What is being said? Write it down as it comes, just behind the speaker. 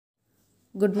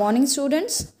Good morning,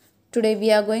 students. Today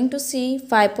we are going to see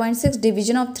 5.6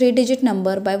 division of 3-digit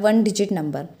number by 1-digit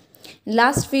number. In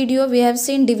last video we have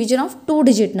seen division of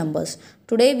 2-digit numbers.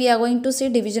 Today we are going to see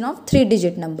division of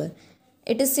 3-digit number.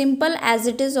 It is simple as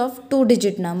it is of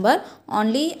 2-digit number.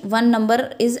 Only one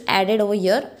number is added over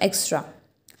here extra.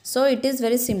 So it is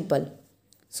very simple.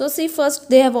 So see, first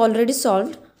they have already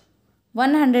solved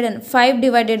 105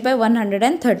 divided by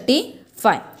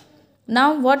 135.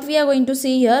 Now what we are going to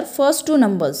see here, first two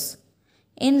numbers.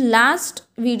 In last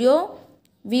video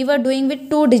we were doing with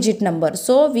 2-digit number,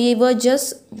 so we were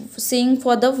just seeing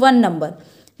for the one number.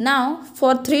 Now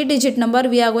for 3-digit number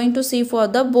we are going to see for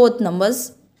the both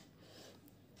numbers.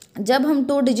 जब हम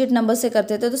 2-digit number से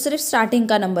करते थे तो सिर्फ starting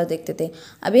का number देखते थे.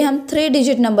 अभी हम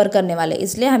 3-digit नंबर करने वाले,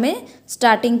 इसलिए हमें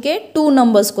स्टार्टिंग के 2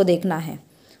 नंबर्स को देखना है.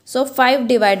 सो 5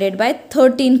 डिवाइडेड बाय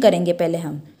 13 करेंगे पहले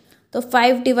हम. तो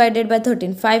 5 डिवाइडेड बाय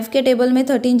 13, 5 के टेबल में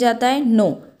 13 जाता है? नो.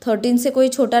 13 से कोई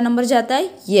छोटा नंबर जाता है?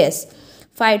 येस.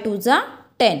 5 2 जा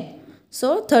 10. सो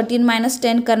 13 माइनस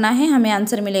 10 करना है, हमें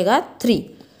आंसर मिलेगा 3.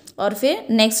 और फिर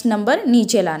नेक्स्ट नंबर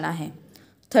नीचे लाना है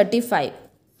 35.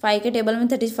 5 के टेबल में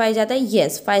 35 जाता है?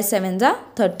 येस. 5 7 जा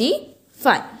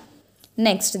 35.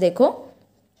 नेक्स्ट देखो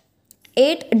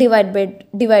 8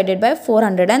 डिवाइडेड बाय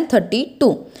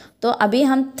 432. तो अभी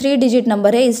हम 3-digit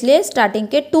नंबर है इसलिए स्टार्टिंग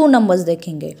के 2 नंबर्स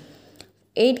देखेंगे.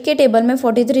 8 के टेबल में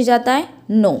 43 जाता है?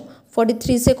 नो.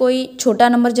 43 से कोई छोटा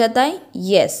नंबर जाता है?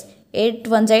 येस. 8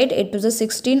 1 जा 8, 8 2 जा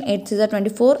 16, 8 3 जा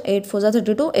 24, 8 4 जा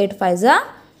 32, 8 5 जा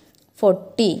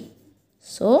 40.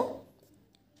 सो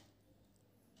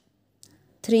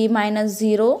 3 माइनस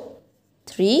 0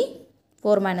 3,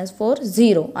 4 माइनस 4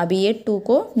 0. अभी ये 2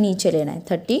 को नीचे लेना है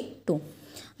 32.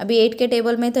 अभी 8 के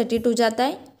टेबल में 32 जाता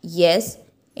है? येस.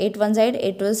 8 1 जा 8,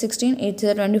 8 2 जा 16, 8 3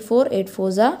 जा 24, 8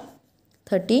 4 जा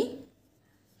 32.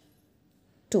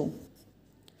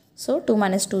 So 2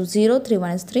 minus 2 0, 3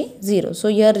 minus 3 0. So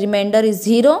your remainder is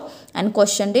 0 and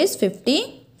quotient is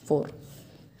 54.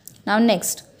 Now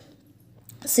next,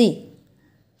 see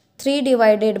 3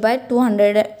 divided by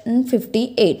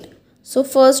 258. So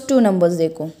first two numbers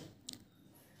देखो.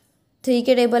 3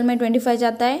 के टेबल में 25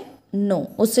 जाता है? नो.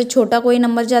 उससे छोटा कोई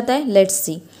नंबर जाता है? Let's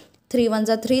see. 3 1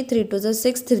 जा 3, 3 2 जा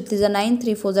 6, 3 3 जा 9,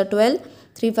 3 4 जा 12,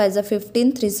 3 5 जा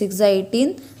 15, 3 6 जा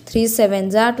 18, 3 7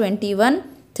 जा 21,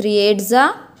 3 8 जा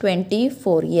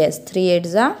 24. Yes, 3 8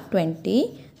 जा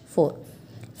 24.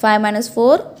 5 minus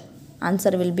 4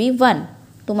 answer will be 1.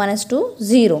 2 minus 2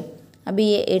 0. अभी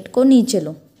ये 8 को नीचे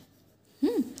लो.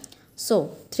 सो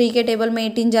 3 के टेबल में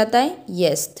 18 जाता है?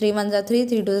 येस. 3 1 जा 3,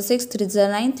 3 2 जा 6, 3 जा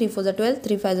 9, 3 4 जा 12,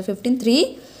 3 5 जा 15, 3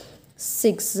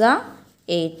 6 जा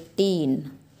 18.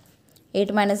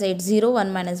 8 minus 8 0,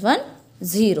 1 minus 1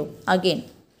 0. Again.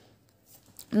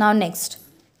 Now next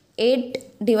 8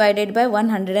 divided by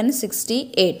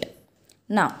 168.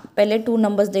 Now पहले 2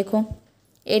 नंबर्स देखो.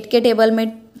 8 के टेबल में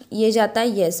ये जाता है?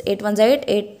 येस. 8 1 जा 8,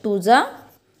 8 2 जा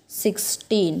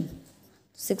 16.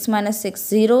 6 minus 6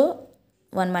 0,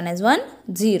 1 minus 1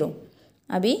 0.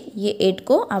 अभी ये 8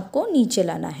 को आपको नीचे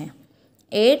लाना है.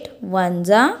 8 1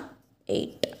 जा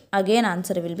 8. Again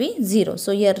answer will be 0.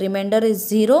 So your remainder is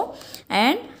 0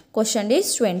 and question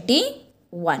is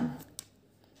 21.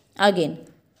 Again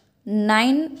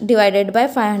 9 divided by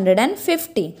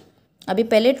 550. अभी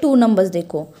पहले 2 नंबर्स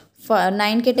देखो.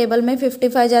 9 के टेबल में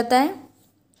 55 जाता है?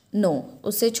 नो.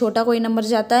 उससे छोटा कोई नंबर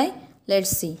जाता है?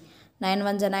 Let's see. 9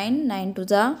 1 जा 9, 9 2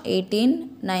 जा 18,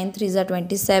 9 3 जा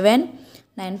 27,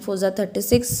 9 4 जा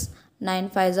 36, 9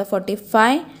 5 जा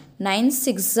 45, 9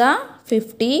 6 जा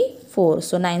 54.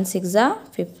 So 9 6 जा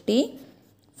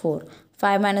 54.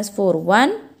 5 minus 4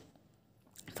 1,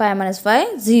 5 minus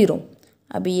 5 0.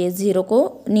 अभी ये 0 को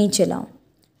नीचे लाओ.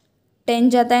 10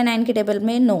 जाता है 9 के टेबल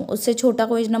में? नो. उससे छोटा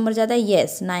कोई नंबर जाता है?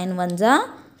 येस. 9 1 जा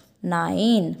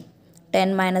 9.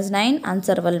 10 minus 9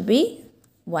 answer will be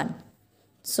 1.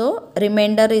 So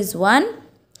remainder is 1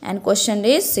 and question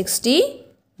is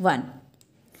 61.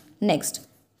 Next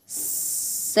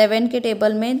 7 के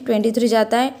टेबल में 23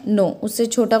 जाता है? नो. उससे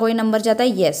छोटा कोई नंबर जाता है?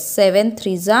 येस. 7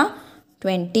 3 जा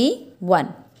 21.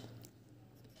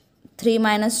 3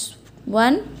 minus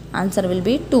 1 answer will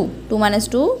be 2. 2 minus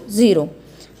 2 0.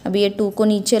 अभी ये 2 को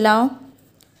नीचे लाओ.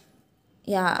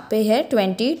 यहाँ पे है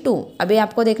 22. अभी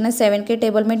आपको देखना है 7 के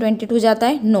टेबल में 22 जाता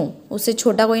है? नो. उससे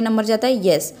छोटा कोई नंबर जाता है?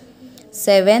 येस.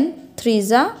 7 3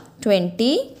 जा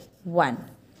 21.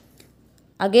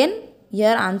 Again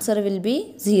your answer will be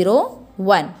 0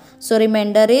 1. So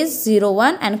remainder is 0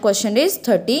 1 and question is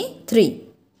 33.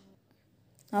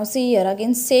 Now see here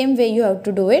again same way you have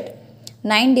to do it.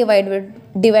 9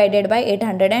 divided by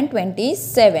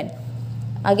 827.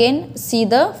 Again see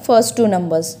the first two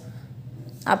numbers.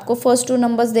 आपको first two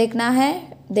numbers देखना है.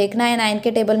 देखना है 9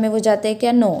 के table में वो जाते हैं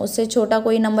क्या, नो, उससे छोटा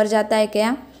कोई नंबर जाता है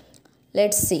क्या,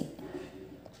 लेट्स सी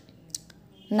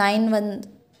 9 1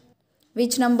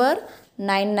 विच नंबर,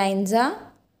 9 9 जा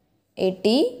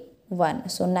 81,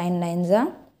 सो 9 9 जा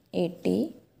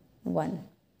 81,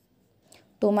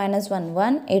 2 माइनस 1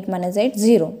 1, 8 माइनस 8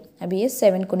 0, अभी ये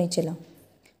 7 को नीचे ला।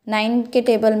 9 के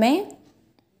टेबल में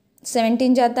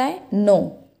 17 जाता है, नो,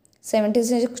 17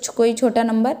 से कोई छोटा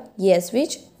नंबर, येस,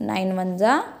 विच, 9 1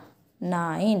 जा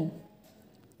 9,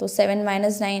 तो 7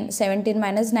 माइनस 9, 17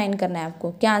 माइनस 9 करना है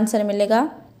आपको, क्या आंसर मिलेगा,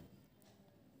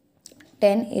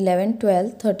 10 11 12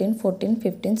 13 14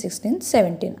 15 16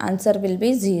 17, answer will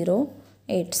be 0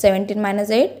 8, 17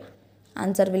 minus 8,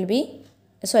 answer will be,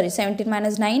 sorry, 17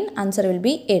 minus 9, answer will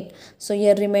be 8. So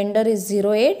your remainder is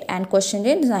 0 8 and question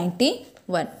is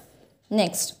 91.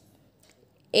 Next,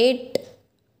 8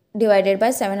 divided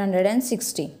by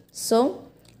 760. So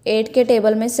 8 के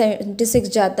टेबल में 76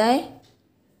 जाता है,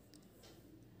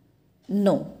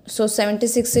 नो, सो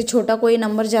 76 से छोटा कोई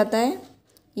नंबर जाता है,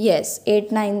 यस,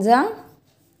 8 9 जा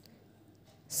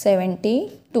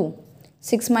 72,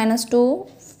 6 minus 2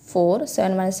 4,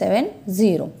 7 minus 7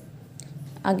 0,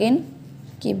 again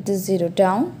keep this 0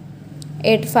 down,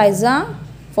 8 5 जा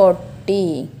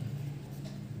 40,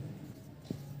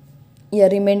 your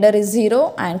remainder is 0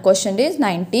 and question is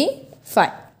 95.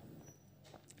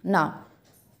 Now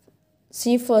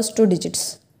see first two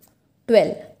digits,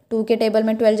 12, 2 के टेबल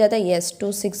में 12 जाता है, yes,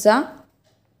 2 6 जा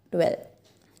 12,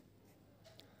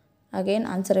 अगेन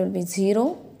आंसर विल बी 0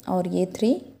 और ये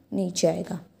 3 नीचे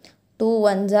आएगा, 2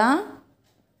 1 जा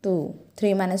 2,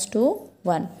 3 minus 2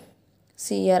 1,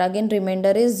 see here again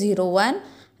remainder is 0 1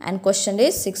 and question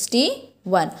is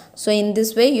 61. So in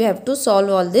this way you have to solve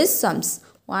all these sums,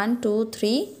 1 2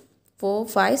 3 4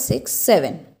 5 6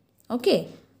 7. Okay,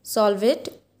 solve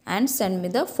it and send me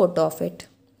the photo of it.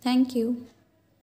 Thank you.